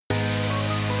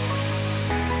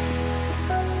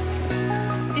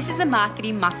This is the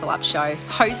Marketing Muscle Up Show,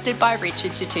 hosted by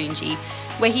Richard Tutunji,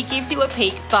 where he gives you a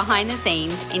peek behind the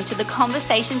scenes into the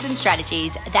conversations and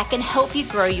strategies that can help you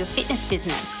grow your fitness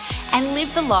business and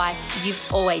live the life you've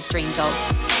always dreamed of.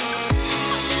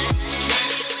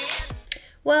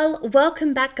 Well,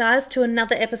 welcome back, guys, to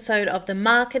another episode of the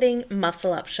Marketing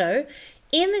Muscle Up Show.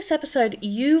 In this episode,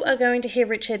 you are going to hear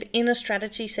Richard in a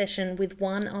strategy session with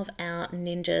one of our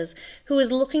ninjas who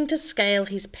is looking to scale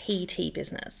his PT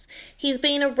business. He's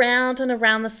been around and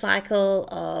around the cycle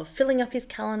of filling up his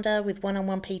calendar with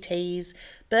one-on-one PTs,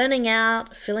 burning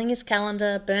out, filling his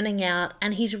calendar, burning out,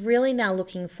 and he's really now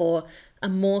looking for a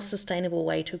more sustainable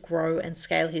way to grow and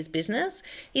scale his business.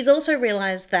 He's also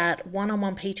realized that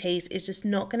one-on-one PTs is just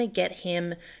not going to get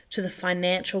him to the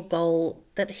financial goal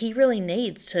that he really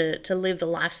needs to live the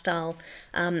lifestyle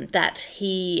that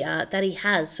he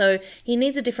has. So he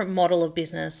needs a different model of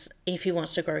business if he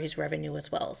wants to grow his revenue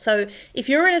as well. So if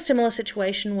you're in a similar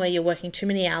situation where you're working too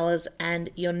many hours and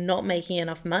you're not making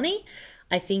enough money,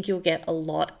 I think you'll get a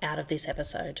lot out of this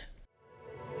episode.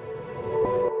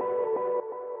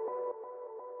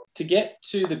 To get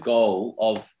to the goal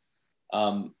of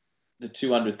the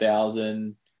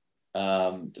 200,000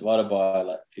 divided by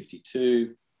like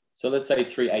 52, so let's say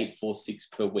 3,846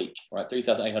 per week, right?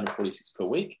 3,846 per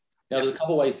week. Now, there's a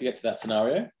couple of ways to get to that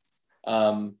scenario.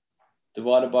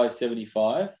 Divided by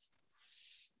 75,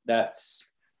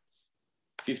 that's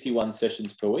 51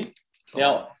 sessions per week.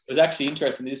 Now, it was actually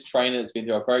interesting. This trainer that's been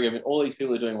through our program, and all these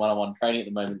people are doing one-on-one training at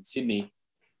the moment in Sydney,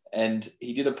 and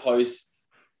he did a post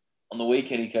on the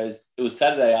weekend. He goes, it was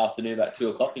Saturday afternoon about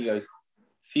 2:00. He goes,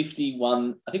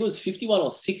 51, I think it was 51 or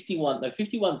 61, no,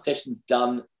 51 sessions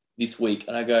done this week.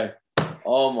 And I go,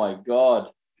 oh my God.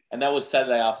 And that was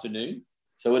Saturday afternoon.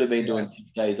 So it would have been doing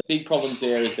 6 days. The big problems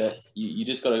there is that you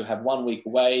just got to have 1 week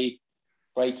away,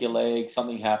 break your leg,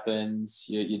 something happens,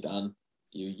 you're done.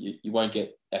 You won't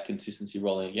get that consistency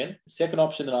rolling again. Second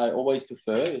option that I always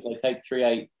prefer is I take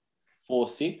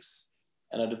 3,846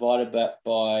 and I divide it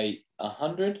by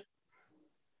 100.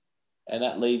 And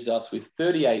that leaves us with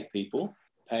 38 people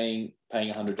paying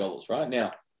 $100, right?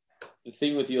 Now, the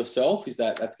thing with yourself is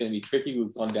that that's going to be tricky.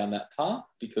 We've gone down that path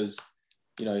because,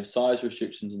 size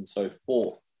restrictions and so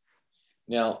forth.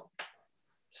 Now,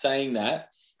 saying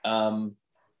that,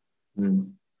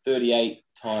 38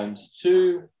 times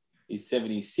 2 is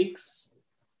 76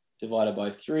 divided by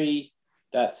 3.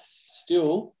 That's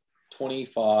still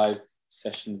 25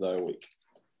 sessions though a week,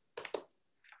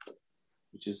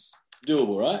 which is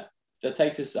doable, right? That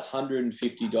takes us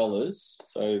 $150.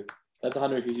 So that's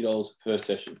 $150 per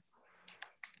session.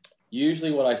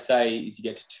 Usually what I say is you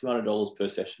get to $200 per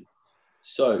session.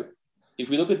 So if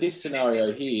we look at this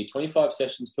scenario here, 25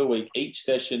 sessions per week, each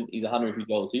session is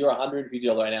 $150. So you're a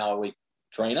 $150 an hour a week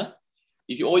trainer.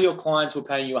 If all your clients were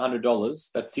paying you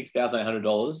 $100, that's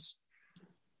 $6,800.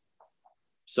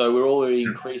 So we're already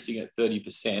increasing at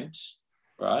 30%,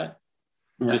 right?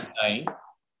 Yeah. Just saying.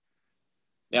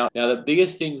 Now, the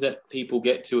biggest things that people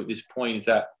get to at this point is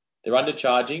that they're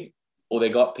undercharging or they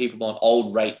got people on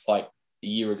old rates like a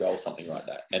year ago or something like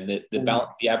that. And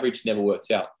the average never works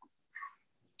out.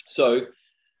 So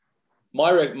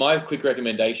my quick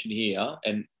recommendation here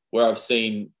and where I've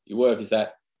seen you work is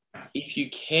that if you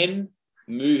can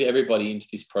move everybody into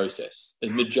this process, the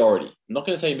majority, I'm not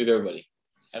going to say move everybody,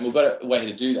 and we've got a way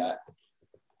to do that.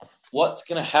 What's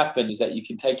going to happen is that you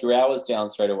can take your hours down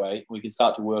straight away and we can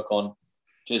start to work on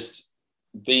just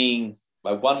being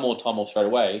like one more time off straight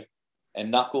away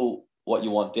and knuckle what you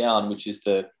want down, which is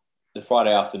the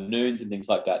Friday afternoons and things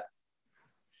like that.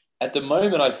 At the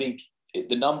moment, I think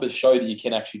the numbers show that you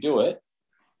can actually do it,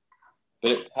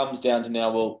 but it comes down to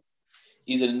now, well,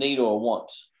 is it a need or a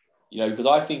want? Because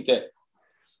I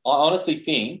honestly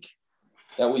think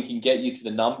that we can get you to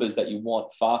the numbers that you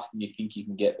want faster than you think you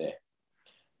can get there.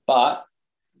 But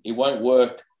it won't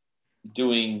work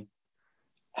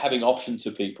having options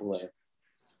for people there.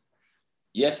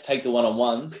 Yes, take the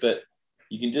one-on-ones, but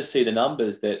you can just see the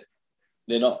numbers that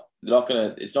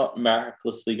it's not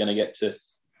miraculously going to get to,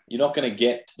 you're not going to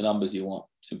get to the numbers you want.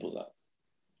 Simple as that.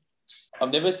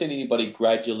 I've never seen anybody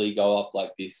gradually go up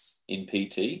like this in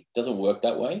PT. It doesn't work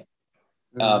that way.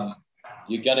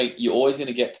 You're always going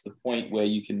to get to the point where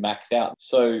you can max out.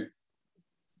 So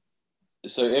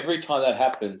every time that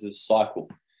happens, there's a cycle.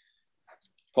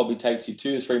 Probably takes you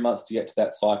 2 to 3 months to get to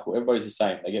that cycle. Everybody's the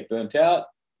same. They get burnt out,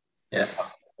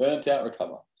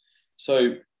 recover.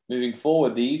 So moving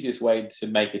forward, the easiest way to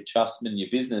make adjustment in your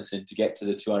business and to get to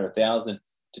the 200,000,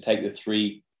 to take the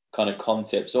 3 kind of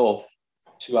concepts off,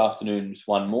 2 afternoons,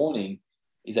 1 morning,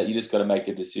 is that you just got to make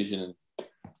a decision and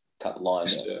cut the line.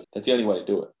 That's the only way to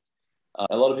do it.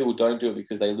 A lot of people don't do it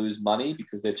because they lose money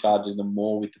because they're charging them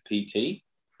more with the PT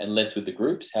and less with the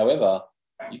groups. However,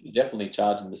 you can definitely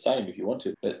charge them the same if you want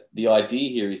to. But the idea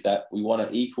here is that we want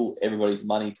to equal everybody's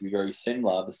money to be very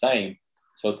similar, the same.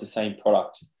 So it's the same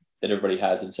product that everybody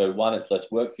has. And so one, it's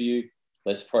less work for you,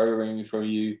 less programming for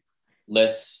you,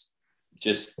 less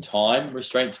just time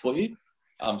restraints for you.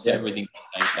 So everything's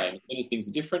the same. As soon as things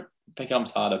are different, it becomes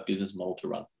harder business model to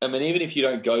run. I mean, even if you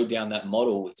don't go down that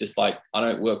model, it's just like, I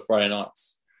don't work Friday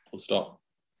nights, full stop.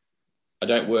 I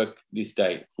don't work this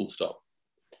day, full stop.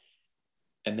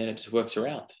 And then it just works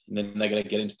around. And then they're going to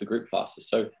get into the group classes.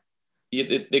 So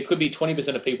there could be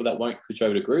 20% of people that won't switch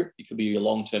over to group. It could be your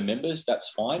long-term members. That's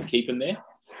fine. Keep them there.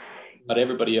 But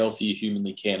everybody else you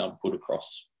humanly can, I'd put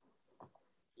across.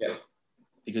 Yeah.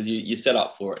 Because you're set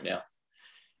up for it now.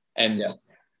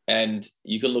 And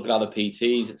you can look at other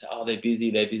PTs and say, oh, they're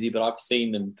busy. But I've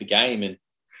seen them, the game, and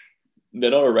they're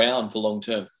not around for long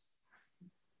term.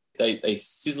 They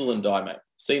sizzle and die, mate.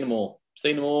 Seen them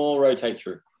all rotate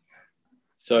through.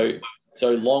 So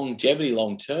longevity,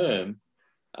 long term,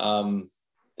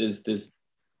 it's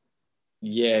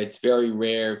very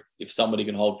rare if somebody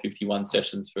can hold 51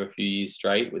 sessions for a few years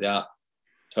straight without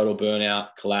total burnout,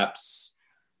 collapse,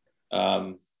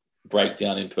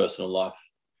 breakdown in personal life.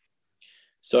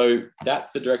 So that's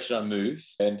the direction I move.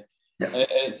 And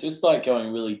it's just like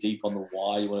going really deep on the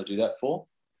why you want to do that for.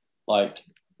 Like,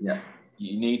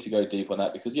 you need to go deep on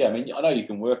that because, I know you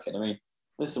can work it. I mean,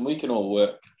 listen, we can all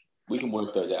work. We can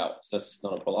work those hours. That's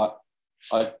not a problem.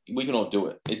 We can all do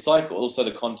it. It's like also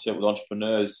the concept with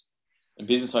entrepreneurs and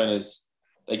business owners.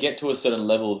 They get to a certain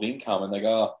level of income and they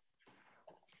go,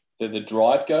 the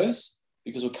drive goes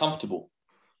because we're comfortable.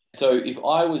 So if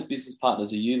I was business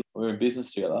partners with you, we're in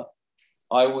business together,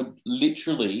 I would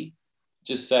literally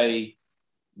just say,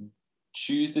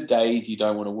 choose the days you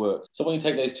don't want to work. So when you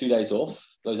take those 2 days off,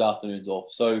 those afternoons off.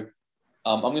 So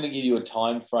I'm going to give you a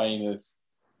time frame of,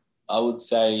 I would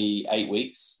say 8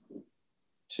 weeks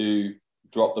to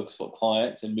drop the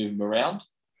clients and move them around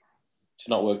to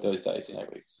not work those days in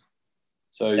 8 weeks.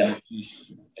 So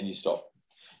you stop.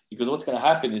 Because what's going to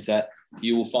happen is that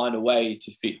you will find a way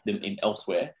to fit them in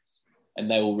elsewhere and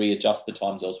they will readjust the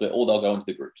times elsewhere or they'll go into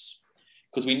the groups.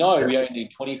 Because we know we only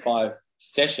need 25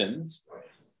 sessions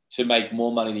to make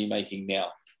more money than you're making now.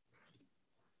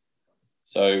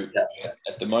 So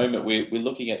at the moment, we're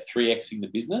looking at 3Xing the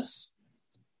business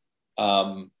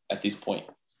at this point.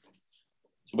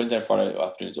 So Wednesday and Friday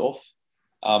afternoons off.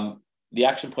 The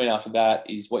action point after that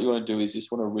is what you want to do is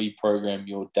just want to reprogram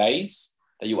your days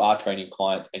that you are training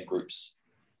clients and groups.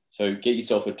 So get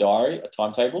yourself a diary, a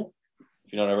timetable,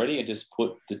 if you're not already, and just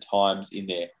put the times in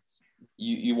there.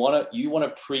 You want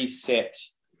to preset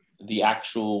the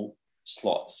actual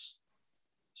slots.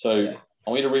 So I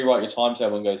want you to rewrite your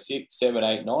timetable and go 6, 7,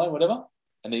 8, 9, whatever.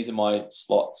 And these are my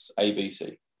slots, A, B,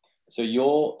 C. So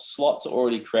your slots are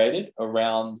already created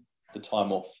around the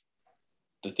time off,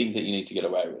 the things that you need to get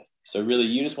away with. So really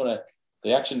you just want to,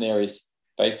 the action there is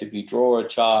basically draw a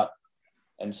chart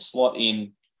and slot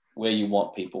in where you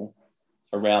want people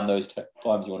around those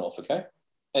times you want off, okay?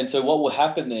 And so what will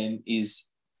happen then is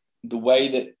the way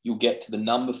that you'll get to the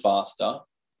number faster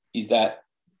is that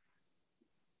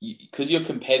because you're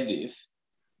competitive,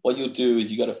 what you'll do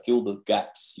is you got to fill the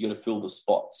gaps. You got to fill the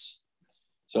spots.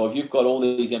 So if you've got all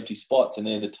these empty spots and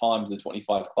they're the times of the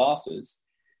 25 classes,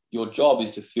 your job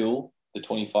is to fill the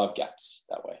 25 gaps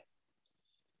that way.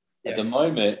 At the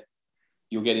moment,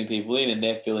 you're getting people in and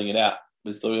they're filling it out.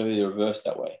 It's literally the reverse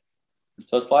that way.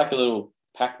 So it's like a little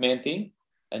Pac-Man thing,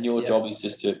 and your job is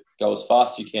just to go as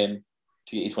fast as you can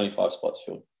to get your 25 spots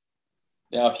filled.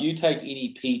 Now, if you take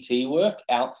any PT work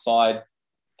outside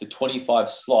the 25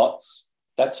 slots,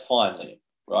 that's fine, Liam,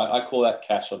 right? I call that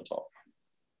cash on top,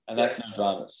 and that's no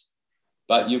dramas.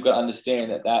 But you've got to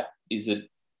understand that that is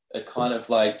a kind of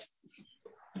like,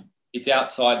 it's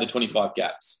outside the 25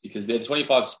 gaps because they're the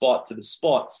 25 spots are the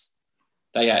spots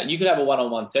they had. And you could have a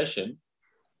one-on-one session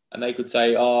and they could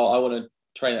say, oh, I want to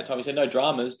train that time. You say, no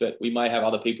dramas, but we may have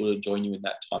other people to join you in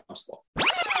that time slot.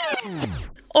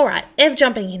 All right, Ev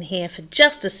jumping in here for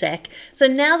just a sec. So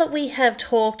now that we have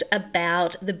talked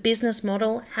about the business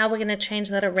model, how we're going to change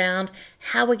that around,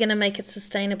 how we're going to make it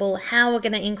sustainable, how we're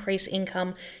going to increase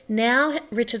income, now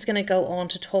Richard's going to go on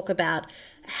to talk about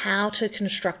how to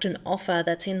construct an offer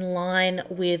that's in line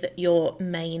with your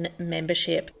main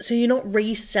membership. So you're not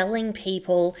reselling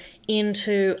people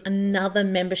into another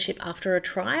membership after a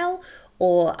trial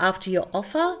or after your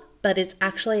offer, but it's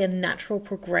actually a natural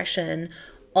progression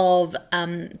of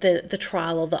the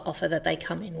trial or the offer that they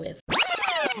come in with.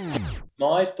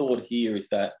 My thought here is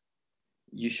that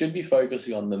you should be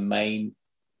focusing on the main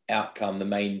outcome, the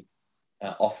main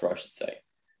offer, I should say.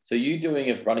 So you doing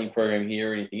a running program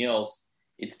here or anything else,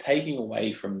 it's taking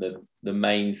away from the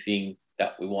main thing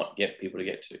that we want get people to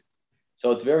get to.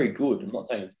 So it's very good. I'm not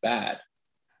saying it's bad,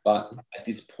 but at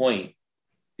this point,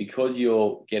 because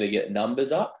you're going to get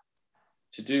numbers up,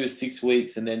 to do 6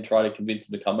 weeks and then try to convince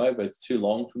them to come over, it's too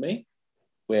long for me,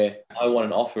 where I want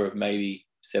an offer of maybe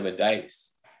 7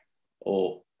 days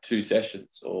or 2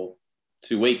 sessions or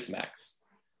 2 weeks max,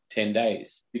 10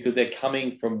 days, because they're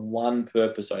coming from one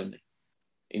purpose only.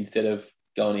 Instead of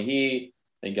going to here,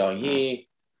 then going here,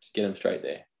 just get them straight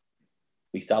there.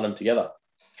 We start them together,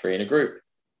 3 in a group.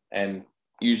 And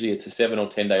usually it's a 7 or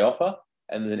 10 day offer.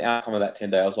 And then the outcome of that 10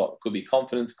 day offer could be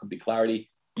confidence, could be clarity.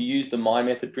 You use the My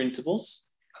Method principles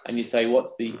and you say,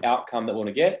 what's the outcome that we want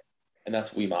to get? And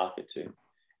that's what we market to.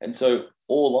 And so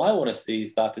all I want to see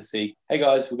is start to see, hey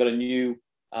guys, we've got a new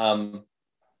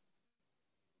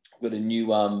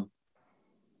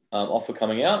offer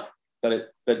coming out,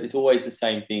 but it's always the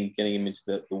same thing, getting them into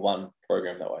the one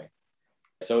program that way.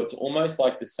 So it's almost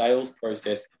like the sales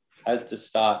process has to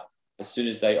start as soon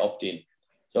as they opt in.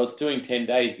 So it's doing 10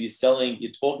 days, but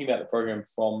you're talking about the program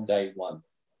from day one,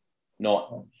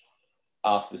 not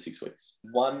after the 6 weeks.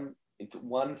 It's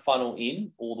one funnel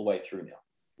in all the way through now.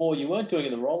 Or you weren't doing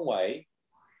it the wrong way.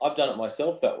 I've done it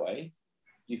myself that way.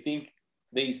 You think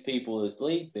these people, there's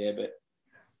leads there, but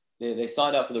they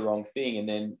signed up for the wrong thing, and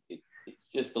then it's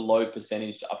just a low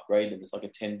percentage to upgrade them. It's like a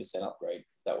 10% upgrade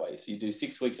that way. So you do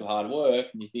 6 weeks of hard work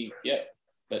and you think, yeah,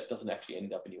 that doesn't actually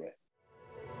end up anywhere.